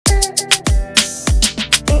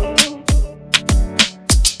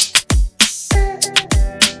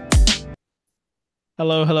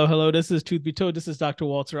Hello, hello, hello. This is Truth Be Told. This is Dr.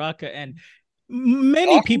 Walter Aka, and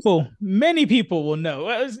many people will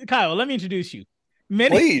know. Kyle, let me introduce you. Many,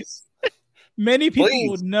 Please, many people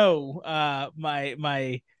will please. know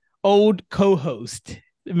my old co-host,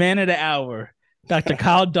 man of the hour, Dr.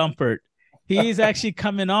 Kyle Dumpert. He's actually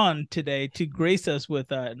coming on today to grace us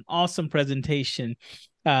with an awesome presentation.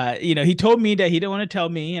 He told me that he didn't want to tell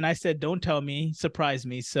me, and I said, "Don't tell me, surprise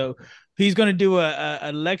me." So he's going to do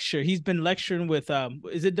a lecture. He's been lecturing with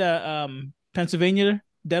is it the Pennsylvania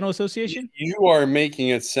Dental Association? You are making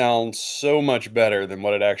it sound so much better than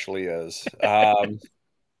what it actually is. I'm,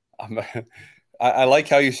 I like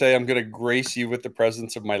how you say I'm going to grace you with the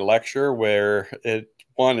presence of my lecture, where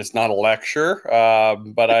one, it's not a lecture,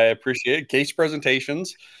 but I appreciate case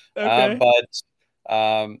presentations. Okay,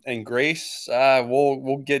 And grace,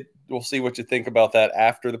 we'll see what you think about that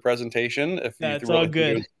after the presentation. If you that's all really think it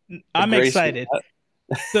good. was a I'm grace. excited.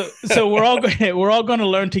 So we're all going to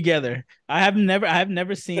learn together. I have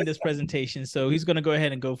never seen this presentation, so he's going to go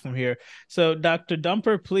ahead and go from here. So Dr.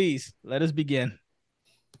 Dumper, please let us begin.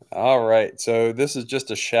 All right. So this is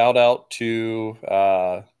just a shout out to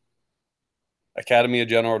Academy of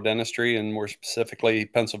General Dentistry, and more specifically,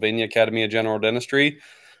 Pennsylvania Academy of General Dentistry.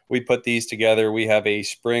 We put these together. We have a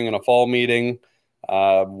spring and a fall meeting.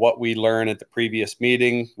 What we learn at the previous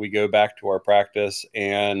meeting, we go back to our practice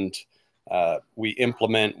and we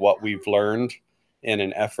implement what we've learned in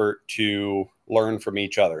an effort to learn from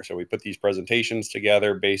each other. So we put these presentations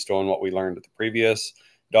together based on what we learned at the previous,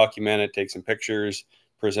 document it, take some pictures,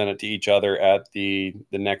 present it to each other at the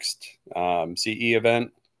next CE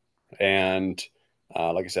event, and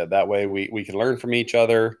like I said, that way we can learn from each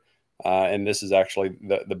other. And this is actually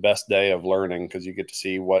the best day of learning because you get to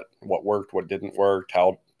see what worked, what didn't work,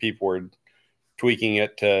 how people were tweaking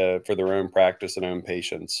it for their own practice and own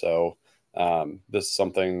patients. So this is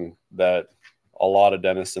something that a lot of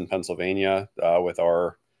dentists in Pennsylvania with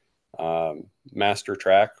our master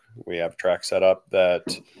track. We have track set up that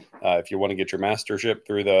if you want to get your mastership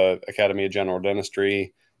through the Academy of General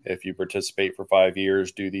Dentistry, if you participate for 5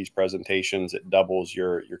 years, do these presentations, it doubles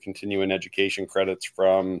your continuing education credits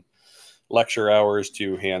from lecture hours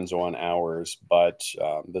to hands-on hours. But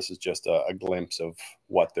this is just a glimpse of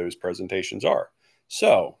what those presentations are.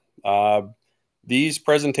 So these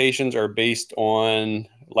presentations are based on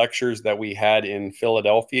lectures that we had in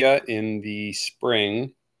Philadelphia in the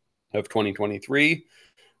spring of 2023,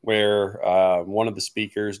 where one of the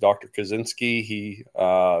speakers, Dr. Kaczynski, he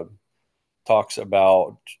talks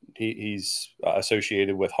about he's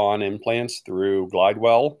associated with Han implants through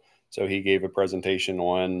Glidewell. So he gave a presentation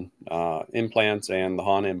on implants and the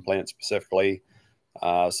Han implant specifically.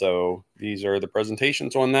 So these are the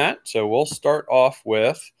presentations on that. So we'll start off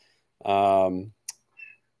with um,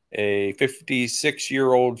 a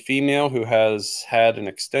 56-year-old female who has had an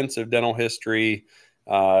extensive dental history,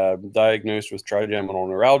 diagnosed with trigeminal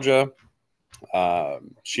neuralgia.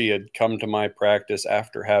 She had come to my practice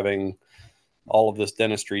after having all of this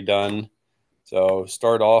dentistry done. So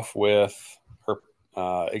start off with her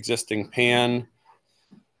existing pan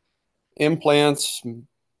implants.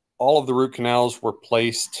 All of the root canals were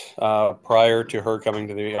placed prior to her coming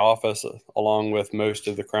to the office, along with most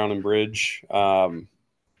of the crown and bridge.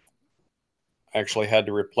 Actually had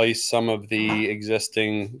to replace some of the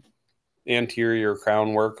existing anterior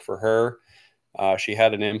crown work for her. She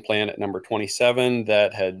had an implant at number 27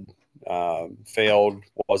 that had failed,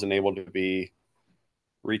 wasn't able to be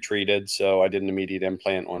retreated. So I did an immediate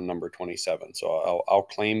implant on number 27. So I'll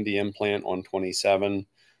claim the implant on 27.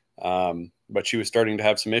 But she was starting to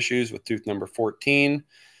have some issues with tooth number 14.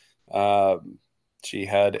 Uh, she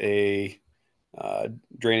had a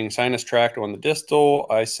draining sinus tract on the distal.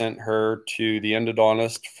 I sent her to the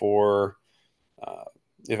endodontist for uh,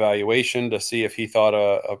 evaluation to see if he thought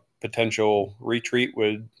a potential retreat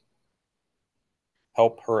would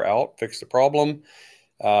help her out, fix the problem.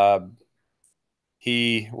 Uh,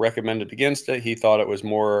 he recommended against it. He thought it was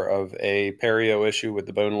more of a perio issue with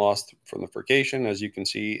the bone loss from the furcation, as you can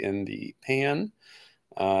see in the pan.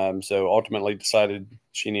 So ultimately decided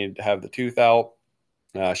she needed to have the tooth out.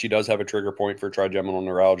 She does have a trigger point for trigeminal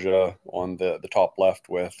neuralgia on the top left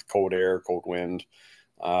with cold air, cold wind.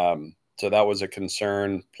 So that was a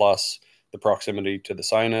concern, plus the proximity to the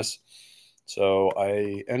sinus. So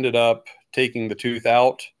I ended up taking the tooth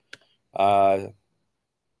out. Uh,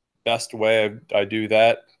 Best way I do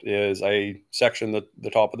that is I section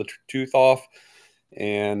the top of the tooth off,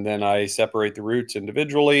 and then I separate the roots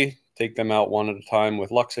individually, take them out one at a time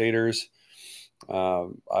with luxators.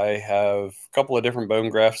 I have a couple of different bone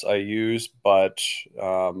grafts I use, but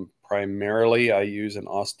primarily I use an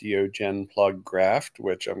osteogen plug graft,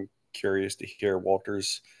 which I'm curious to hear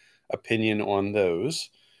Walter's opinion on those.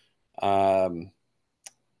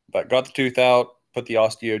 But got the tooth out, put the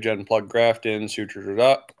osteogen plug graft in, sutured it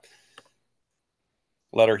up,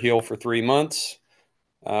 let her heal for 3 months.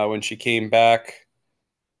 When she came back,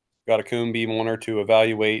 got a cone beam on her to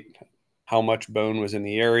evaluate how much bone was in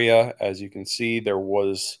the area. As you can see, there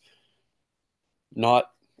was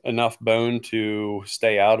not enough bone to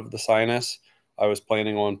stay out of the sinus. I was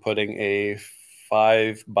planning on putting a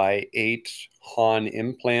 5x8 Han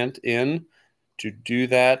implant in. To do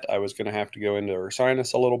that, I was going to have to go into her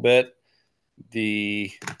sinus a little bit.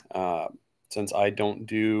 Since I don't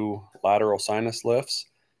do lateral sinus lifts,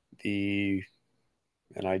 and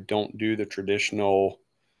I don't do the traditional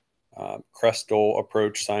crestal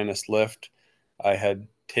approach sinus lift, I had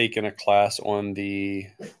taken a class on the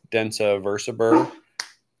Densa Versaburr,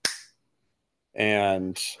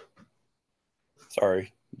 and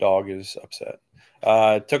sorry, dog is upset.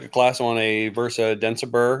 Took a class on a Versa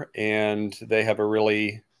Densaburr, and they have a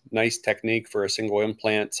really nice technique for a single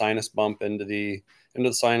implant sinus bump into the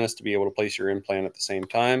sinus to be able to place your implant at the same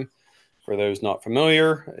time. For those not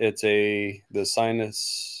familiar, it's the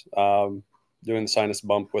sinus doing the sinus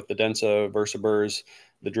bump with the Densa Versaburrs.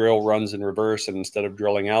 The drill runs in reverse, and instead of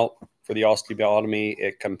drilling out for the osteotomy,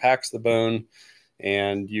 it compacts the bone,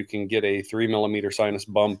 and you can get a 3 millimeter sinus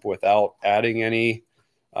bump without adding any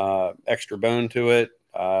extra bone to it.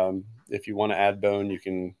 If you want to add bone, you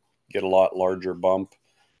can get a lot larger bump,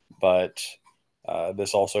 but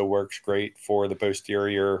this also works great for the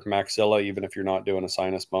posterior maxilla, even if you're not doing a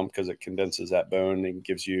sinus bump, because it condenses that bone and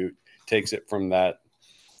takes it from that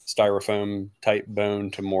styrofoam type bone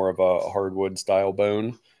to more of a hardwood style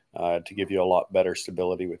bone to give you a lot better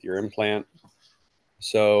stability with your implant.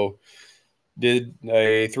 So did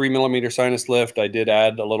a 3 millimeter sinus lift. I did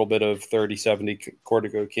add a little bit of 30/70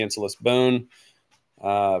 corticocancellous bone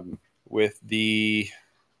with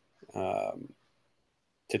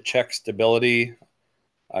to check stability.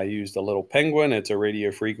 I used a little penguin. It's a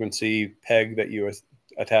radio frequency peg that you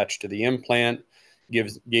attach to the implant.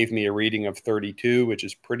 Gave me a reading of 32, which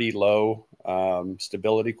is pretty low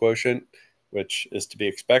stability quotient, which is to be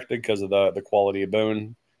expected because of the quality of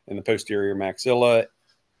bone in the posterior maxilla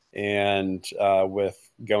and with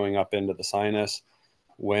going up into the sinus.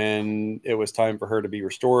 When it was time for her to be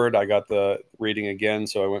restored, I got the reading again.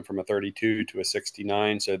 So I went from a 32 to a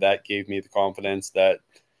 69. So that gave me the confidence that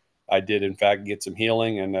I did, in fact, get some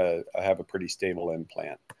healing, and I have a pretty stable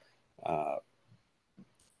implant.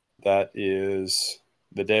 That is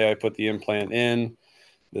the day I put the implant in.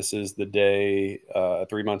 This is the day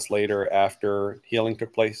 3 months later after healing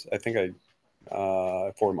took place. I think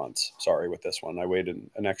 4 months, sorry, with this one. I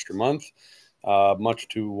waited an extra month. Much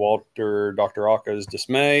to Dr. Aka's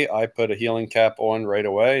dismay, I put a healing cap on right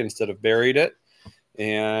away instead of buried it.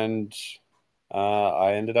 And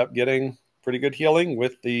I ended up getting pretty good healing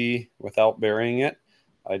without burying it.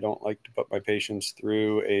 I don't like to put my patients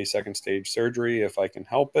through a second stage surgery if I can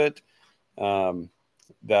help it.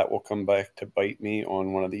 That will come back to bite me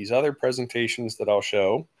on one of these other presentations that I'll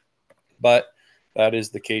show. But that is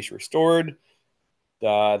the case restored.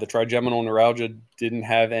 The trigeminal neuralgia didn't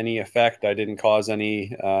have any effect. I didn't cause any,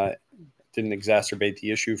 didn't exacerbate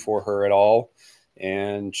the issue for her at all.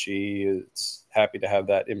 And she is happy to have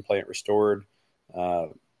that implant restored.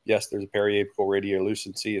 Yes, there's a periapical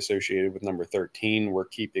radiolucency associated with number 13. We're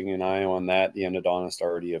keeping an eye on that. The endodontist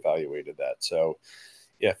already evaluated that. So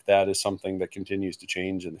if that is something that continues to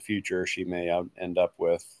change in the future, she may end up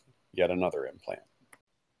with yet another implant.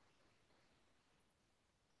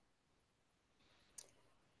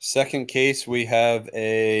 Second case, we have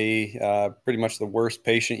a pretty much the worst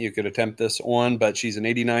patient you could attempt this on, but she's an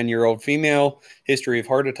 89-year-old female, history of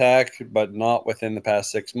heart attack, but not within the past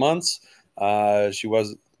 6 months. She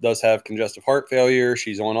does have congestive heart failure.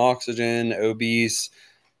 She's on oxygen, obese,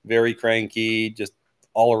 very cranky, just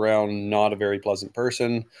all around not a very pleasant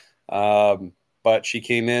person. But she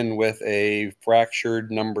came in with a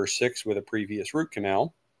fractured number 6 with a previous root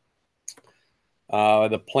canal.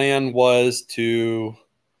 The plan was to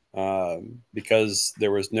because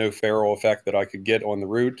there was no ferrule effect that I could get on the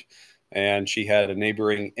root, and she had a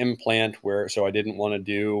neighboring implant so I didn't want to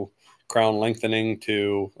do crown lengthening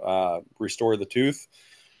to restore the tooth.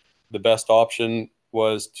 The best option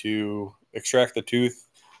was to extract the tooth,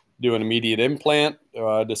 do an immediate implant.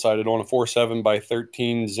 Decided on a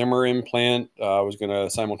 4/7x13 Zimmer implant. I was going to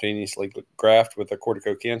simultaneously graft with a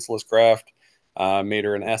corticocancellous graft. Made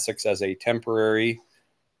her an Essex as a temporary,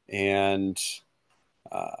 and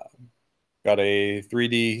got a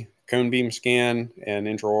 3D cone beam scan, and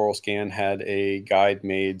intraoral scan had a guide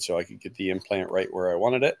made so I could get the implant right where I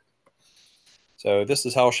wanted it. So this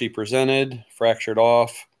is how she presented, fractured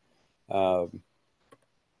off.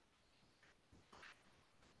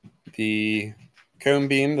 The cone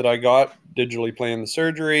beam that I got, digitally planned the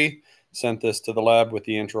surgery, sent this to the lab with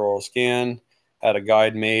the intraoral scan, had a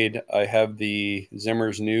guide made. I have the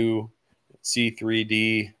Zimmer's new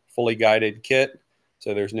C3D fully guided kit,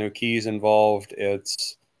 so there's no keys involved.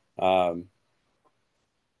 It's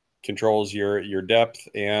controls your depth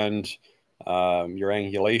and your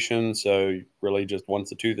angulation. So really, just once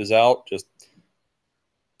the tooth is out, just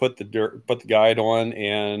put the guide on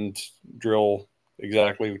and drill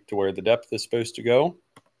exactly to where the depth is supposed to go.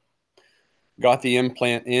 Got the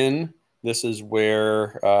implant in. This is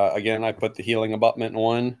where again I put the healing abutment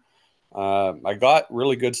on. I got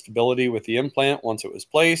really good stability with the implant once it was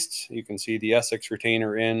placed. You can see the Essex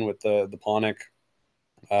retainer in with the Ponic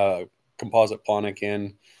composite Ponic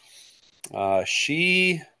in.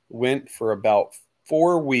 She went for about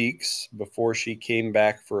 4 weeks before she came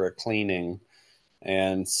back for a cleaning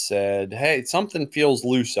and said, "Hey, something feels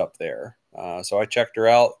loose up there." So I checked her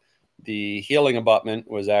out. The healing abutment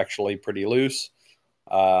was actually pretty loose.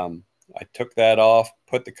 I took that off,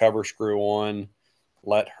 put the cover screw on,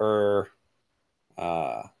 let her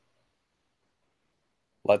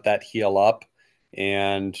let that heal up,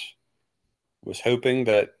 and was hoping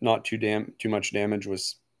that not too much damage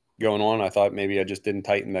was going on. I thought maybe I just didn't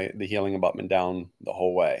tighten the healing abutment down the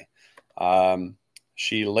whole way.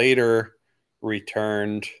 She later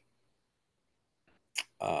returned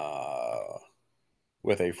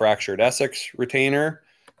with a fractured Essex retainer,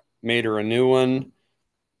 made her a new one,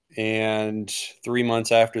 and 3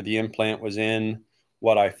 months after the implant was in,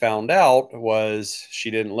 what I found out was she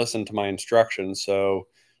didn't listen to my instructions. So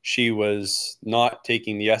she was not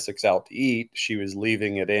taking the Essex out to eat. She was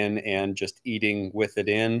leaving it in and just eating with it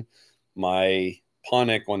in. My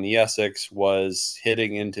Ponic on the Essex was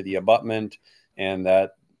hitting into the abutment, and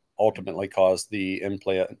that ultimately caused the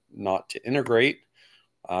implant not to integrate.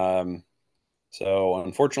 So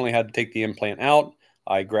unfortunately, I had to take the implant out.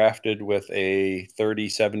 I grafted with a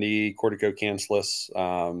 30/70 corticocancellous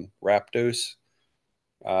Raptos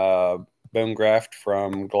bone graft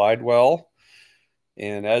from Glidewell.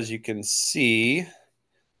 And as you can see,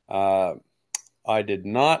 I did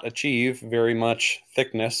not achieve very much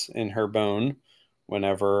thickness in her bone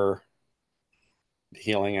whenever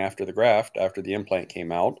healing after the graft, after the implant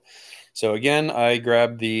came out. So again, I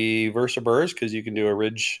grabbed the VersaBurrs because you can do a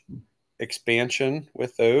ridge expansion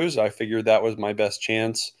with those. I figured that was my best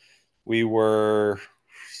chance. We were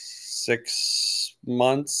 6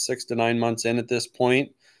 to 9 months in at this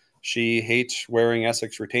point. She hates wearing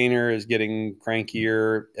Essex retainer, is getting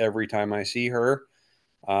crankier every time I see her.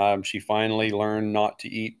 She finally learned not to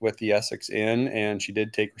eat with the Essex in, and she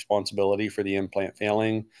did take responsibility for the implant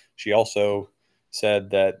failing. She also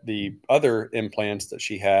said that the other implants that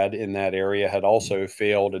she had in that area had also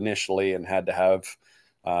failed initially and had to have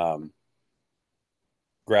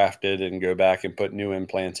grafted and go back and put new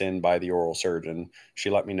implants in by the oral surgeon.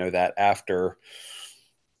 She let me know that after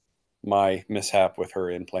my mishap with her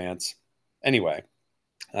implants. Anyway,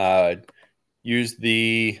 used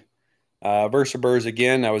the VersaBurrs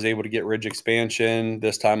again. I was able to get ridge expansion.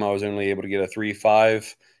 This time I was only able to get a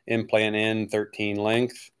 3.5 implant in, 13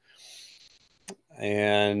 length.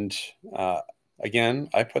 And again,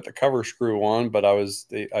 I put the cover screw on, but I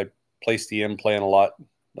placed the implant a lot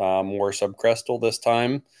more subcrestal this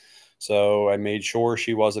time. So I made sure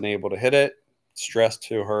she wasn't able to hit it. Stressed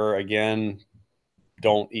to her again,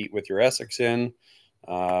 don't eat with your Essex in.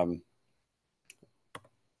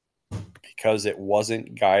 Because it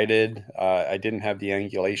wasn't guided, I didn't have the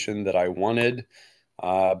angulation that I wanted,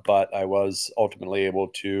 but I was ultimately able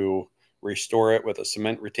to restore it with a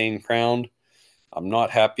cement retained crown. I'm not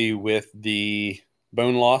happy with the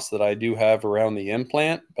bone loss that I do have around the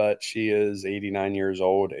implant, but she is 89 years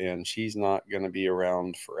old and she's not going to be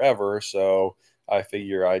around forever. So I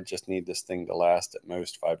figure I just need this thing to last at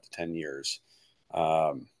most 5 to 10 years.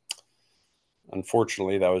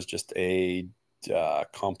 Unfortunately, that was just a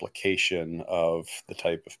complication of the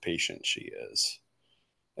type of patient she is.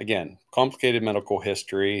 Again, complicated medical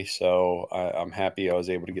history, so I'm happy I was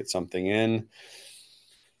able to get something in.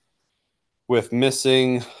 With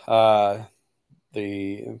missing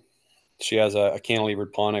she has a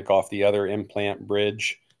cantilevered Ponic off the other implant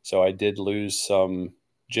bridge, so I did lose some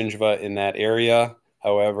gingiva in that area.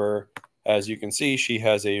 However, as you can see, she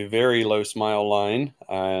has a very low smile line,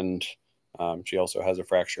 and she also has a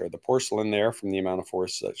fracture of the porcelain there from the amount of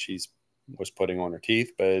force that she's was putting on her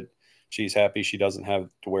teeth. But she's happy she doesn't have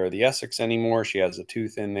to wear the Essex anymore. She has a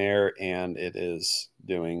tooth in there, and it is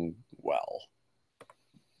doing well.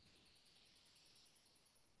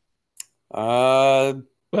 Uh,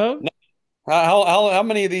 Well, no. How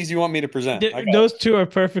many of these do you want me to present? I got those two are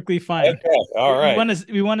perfectly fine. okay. All right.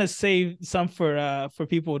 We want to save some for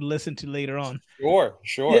people to listen to later on. Sure, Yeah,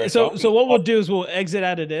 sure. So I'm so gonna what we'll start, do is we'll exit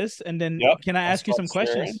out of this, and then yep, can I I'll ask you start some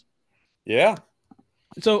sharing. questions? Yeah,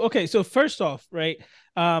 So okay, so first off, right,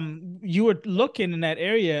 you were looking in that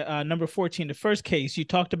area, number 14, the first case. You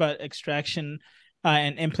talked about extraction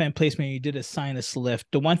and implant placement. You did a sinus lift.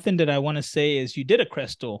 The one thing that I want to say is you did a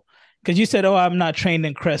Crestal, because you said, "Oh, I'm not trained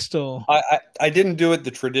in Crestal." I didn't do it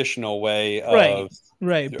the traditional way Right, of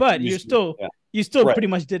right, but using. Yeah, you still right. pretty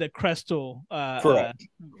much did a Crestal Correct.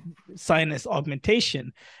 sinus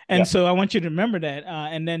augmentation. And Yeah. so I want you to remember that.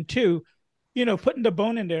 And then two, putting the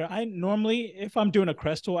bone in there. I normally, if I'm doing a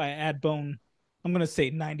Crestal, I add bone. I'm gonna say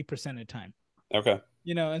 90% of the time. Okay.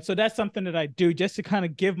 And so that's something that I do just to kind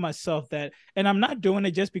of give myself that. And I'm not doing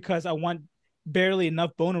it just because I want barely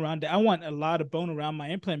enough bone around it. I want a lot of bone around my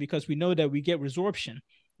implant because we know that we get resorption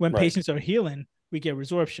when Right. patients are healing. We get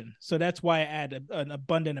resorption, so that's why I add an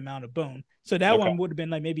abundant amount of bone. So that Okay. one would have been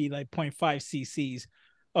like maybe like 0.5 cc's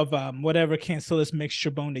of whatever cancellous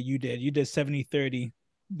mixture bone that you did. You did 70/30.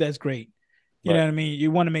 That's great. You know Right. what I mean?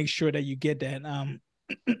 You want to make sure that you get that.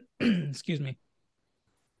 Excuse me.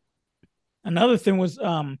 Another thing was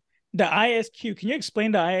the ISQ. Can you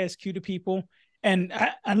explain the ISQ to people? And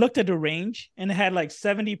I looked at the range and it had like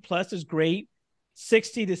 70 plus is great,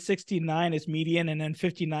 60 to 69 is median, and then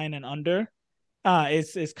 59 and under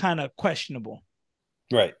is kind of questionable.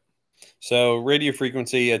 Right. So radio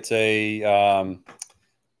frequency, it's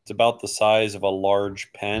about the size of a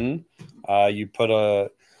large pen. You put a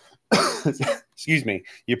excuse me,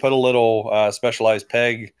 you put a little specialized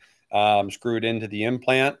peg screwed into the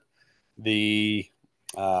implant. The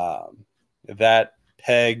uh, that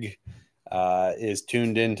peg is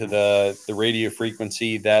tuned into the radio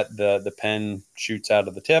frequency that the pen shoots out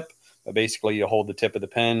of the tip. But basically, you hold the tip of the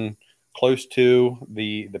pen close to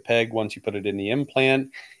the peg. Once you put it in the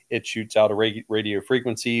implant, it shoots out a radio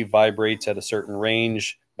frequency, vibrates at a certain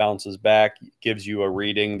range, bounces back, gives you a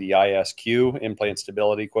reading, the ISQ, implant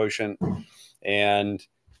stability quotient, and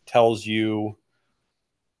tells you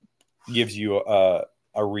gives you a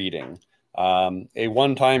reading. A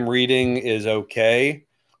one-time reading is okay.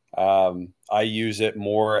 I use it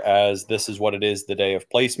more as this is what it is the day of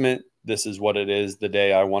placement. This is what it is the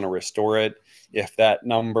day I want to restore it. If that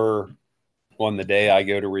number on the day I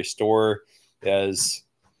go to restore has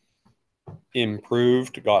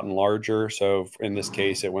improved, gotten larger. So in this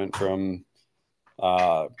case, it went from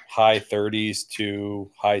high 30s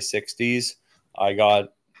to high 60s. I got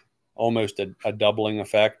almost a doubling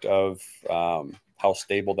effect of how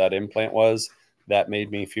stable that implant was. That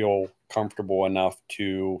made me feel comfortable enough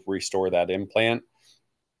to restore that implant.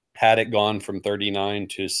 Had it gone from 39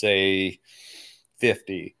 to say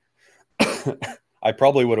 50, I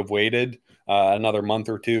probably would have waited another month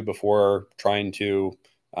or two before trying to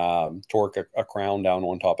torque a crown down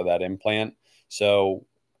on top of that implant. So,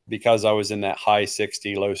 because I was in that high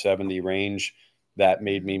 60, low 70 range, that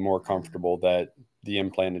made me more comfortable that the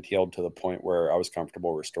implant had healed to the point where I was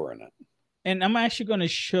comfortable restoring it. And I'm actually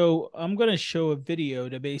I'm going to show a video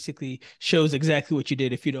that basically shows exactly what you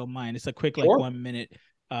did, if you don't mind. It's a quick, like Sure. 1 minute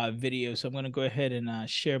video. So I'm going to go ahead and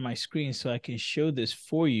share my screen so I can show this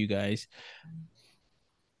for you guys.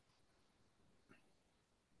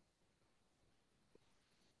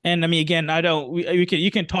 And I mean, again, I don't.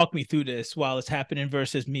 You can talk me through this while it's happening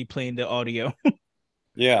versus me playing the audio.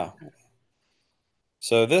 Yeah.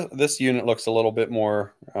 So this unit looks a little bit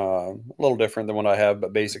more, a little different than what I have,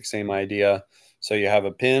 but basic same idea. So you have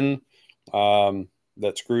a pin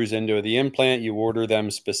that screws into the implant. You order them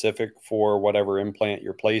specific for whatever implant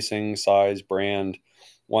you're placing, size, brand.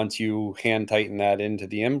 Once you hand tighten that into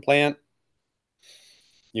the implant,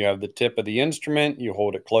 you have the tip of the instrument. You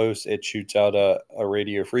hold it close. It shoots out a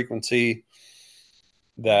radio frequency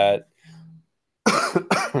that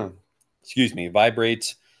excuse me,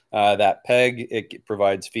 vibrates that peg. It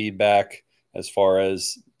provides feedback as far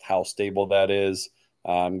as how stable that is,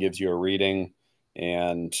 gives you a reading,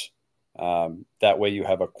 and that way you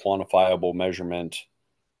have a quantifiable measurement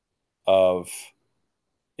of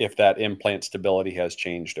if that implant stability has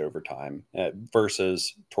changed over time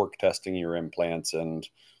versus torque testing your implants and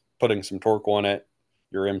putting some torque on it.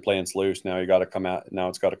 Your implant's loose. Now you got to come out. Now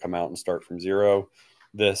it's got to come out and start from zero.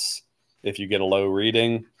 This, if you get a low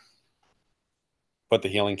reading, put the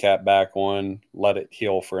healing cap back on, let it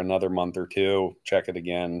heal for another month or two, check it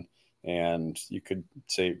again, and you could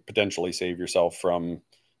potentially save yourself from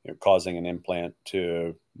causing an implant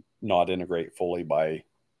to not integrate fully by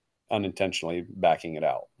unintentionally backing it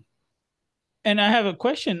out. And I have a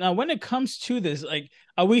question. When it comes to this, like,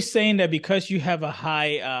 are we saying that because you have a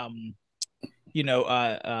high,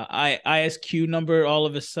 ISQ number, all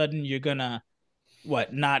of a sudden you're gonna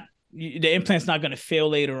what not the implant's not gonna fail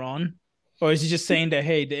later on, or is it just saying that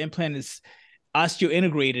hey, the implant is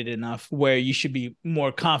osteointegrated enough where you should be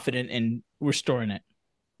more confident in restoring it?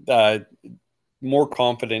 Uh, More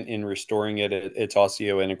confident in restoring it. It's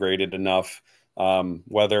osteo integrated enough.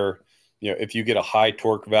 Whether if you get a high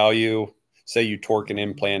torque value, say you torque an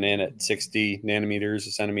implant in at 60 nanometers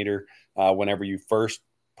a centimeter, whenever you first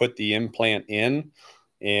put the implant in,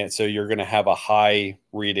 and so you're going to have a high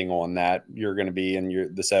reading on that. You're going to be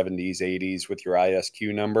in the 70s, 80s with your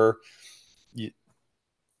ISQ number.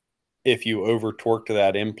 If you over torque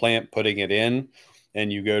that implant putting it in,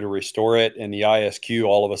 and you go to restore it and the ISQ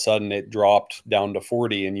all of a sudden it dropped down to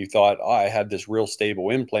 40, and you thought, oh, I had this real stable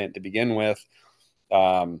implant to begin with,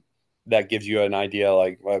 um, that gives you an idea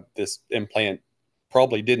like, well, this implant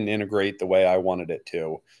probably didn't integrate the way I wanted it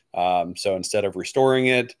to. So instead of restoring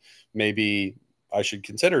it, maybe I should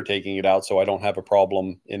consider taking it out so I don't have a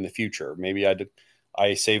problem in the future. Maybe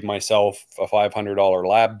I save myself a $500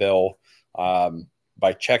 lab bill,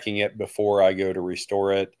 by checking it before I go to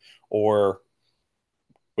restore it. Or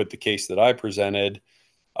with the case that I presented,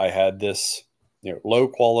 I had this low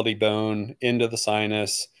quality bone into the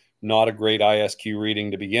sinus, not a great ISQ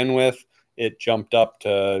reading to begin with. It jumped up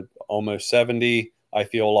to almost 70. I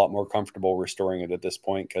feel a lot more comfortable restoring it at this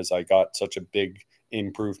point because I got such a big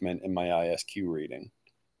improvement in my ISQ reading.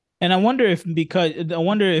 And I wonder if your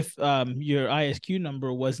ISQ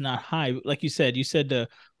number was not high. Like you said the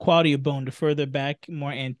quality of bone, the further back,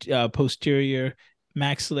 more posterior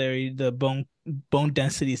maxillary, the bone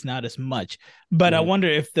density is not as much. But I Mm-hmm. wonder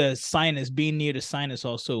if the sinus, being near the sinus,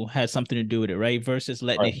 also has something to do with it, right? Versus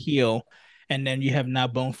letting Right, it heal, and then you have now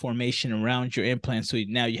bone formation around your implant, so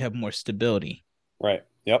now you have more stability. right.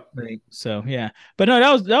 Yep. Right. So yeah, but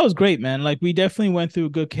no, that was great, man. Like we definitely went through a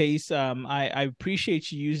good case. I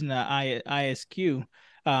appreciate you using the ISQ,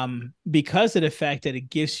 because of the fact that it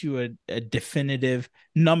gives you a definitive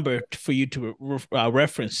number for you to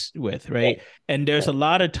reference with, Right, right? And there's right, a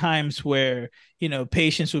lot of times where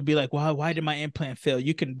patients would be like, "Well, why did my implant fail?"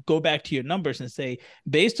 You can go back to your numbers and say,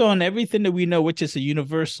 based on everything that we know, which is a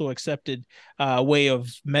universal accepted way of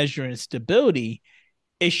measuring stability,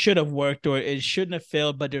 it should have worked or it shouldn't have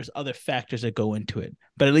failed, but there's other factors that go into it.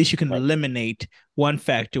 But at least you can right, eliminate one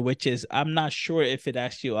factor, which is I'm not sure if it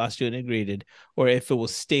actually osteointegrated or if it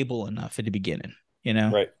was stable enough at the beginning, you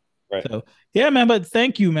know? right, right. So yeah, man, but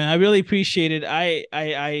thank you, man. I really appreciate it.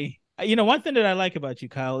 One thing that I like about you,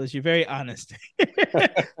 Kyle, is you're very honest.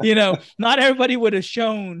 Not everybody would have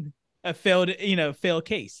shown a failed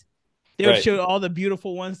case. They would Right, show all the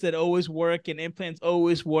beautiful ones that always work and implants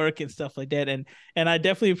always work and stuff like that. And I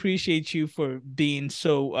definitely appreciate you for being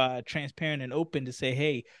so transparent and open to say,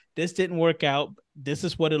 hey, this didn't work out. This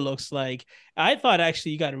is what it looks like. I thought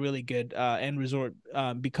actually you got a really good end result,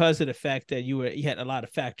 because of the fact that you had a lot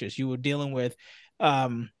of factors. You were dealing with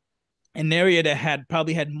um, an area that had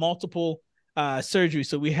probably had multiple surgery,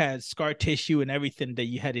 so we had scar tissue and everything that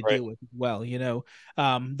you had to right, deal with as well.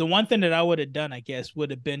 The one thing that I would have done, I guess,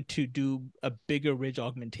 would have been to do a bigger ridge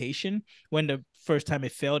augmentation. When the first time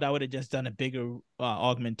it failed, I would have just done a bigger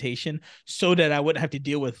augmentation so that I wouldn't have to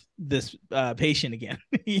deal with this patient again.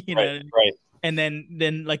 right, right, And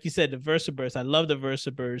then like you said, the vertebrae, I love the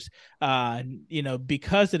vertebrae,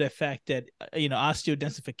 because of the fact that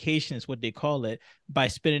osteodensification is what they call it. By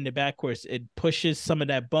spinning it backwards, it pushes some of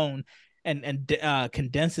that bone and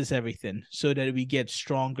condenses everything so that we get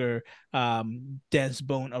stronger, dense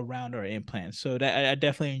bone around our implants. So that I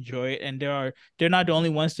definitely enjoy it. And they're not the only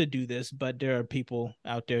ones to do this, but there are people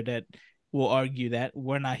out there that will argue that.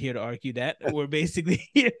 We're not here to argue that. We're basically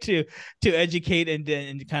here to educate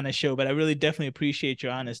and kind of show. But I really definitely appreciate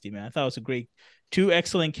your honesty, man. I thought it was a great, two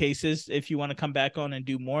excellent cases. If you want to come back on and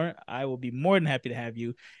do more, I will be more than happy to have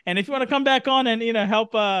you. And if you want to come back on and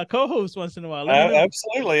help co-host once in a while, let me know.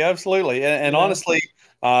 Absolutely, absolutely. And You know, honestly,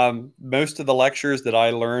 most of the lectures that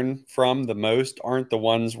I learn from the most aren't the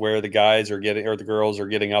ones where the guys are getting or the girls are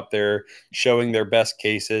getting up there showing their best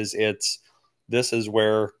cases. It's this is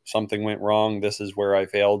where something went wrong. This is where I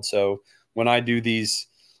failed. So when I do these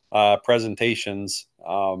presentations,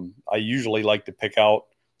 I usually like to pick out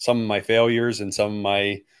some of my failures and some of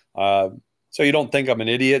my so you don't think I'm an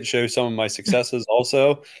idiot. Show some of my successes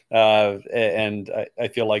also, and I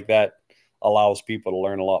feel like that allows people to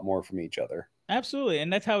learn a lot more from each other. absolutely,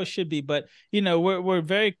 and that's how it should be. But we're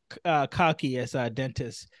very cocky as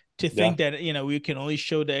dentists to Yeah, think that we can only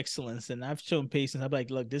show the excellence. And I've shown patients, I'm like,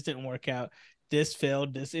 look, this didn't work out, this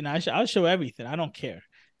failed, this, I'll show everything. I don't care.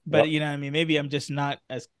 but Yep. you know what I mean, maybe I'm just not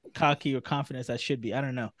as cocky or confident as I should be. I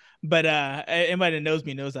don't know. But anybody that knows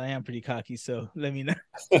me knows I am pretty cocky. So let me know.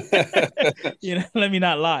 Let me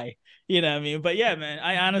not lie. You know what I mean? But yeah, man,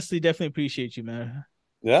 I honestly definitely appreciate you, man.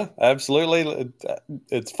 Yeah, absolutely.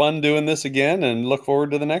 It's fun doing this again and look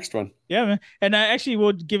forward to the next one. Yeah, man. And I actually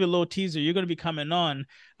will give a little teaser. You're going to be coming on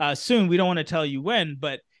soon. We don't want to tell you when,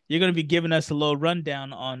 but you're going to be giving us a little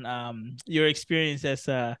rundown on your experience as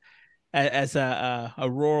a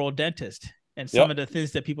rural dentist and some of Yep. the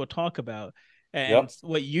things that people talk about and Yep.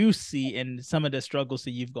 what you see and some of the struggles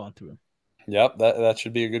that you've gone through. Yep. That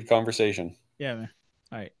should be a good conversation. Yeah, man.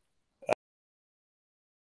 All right.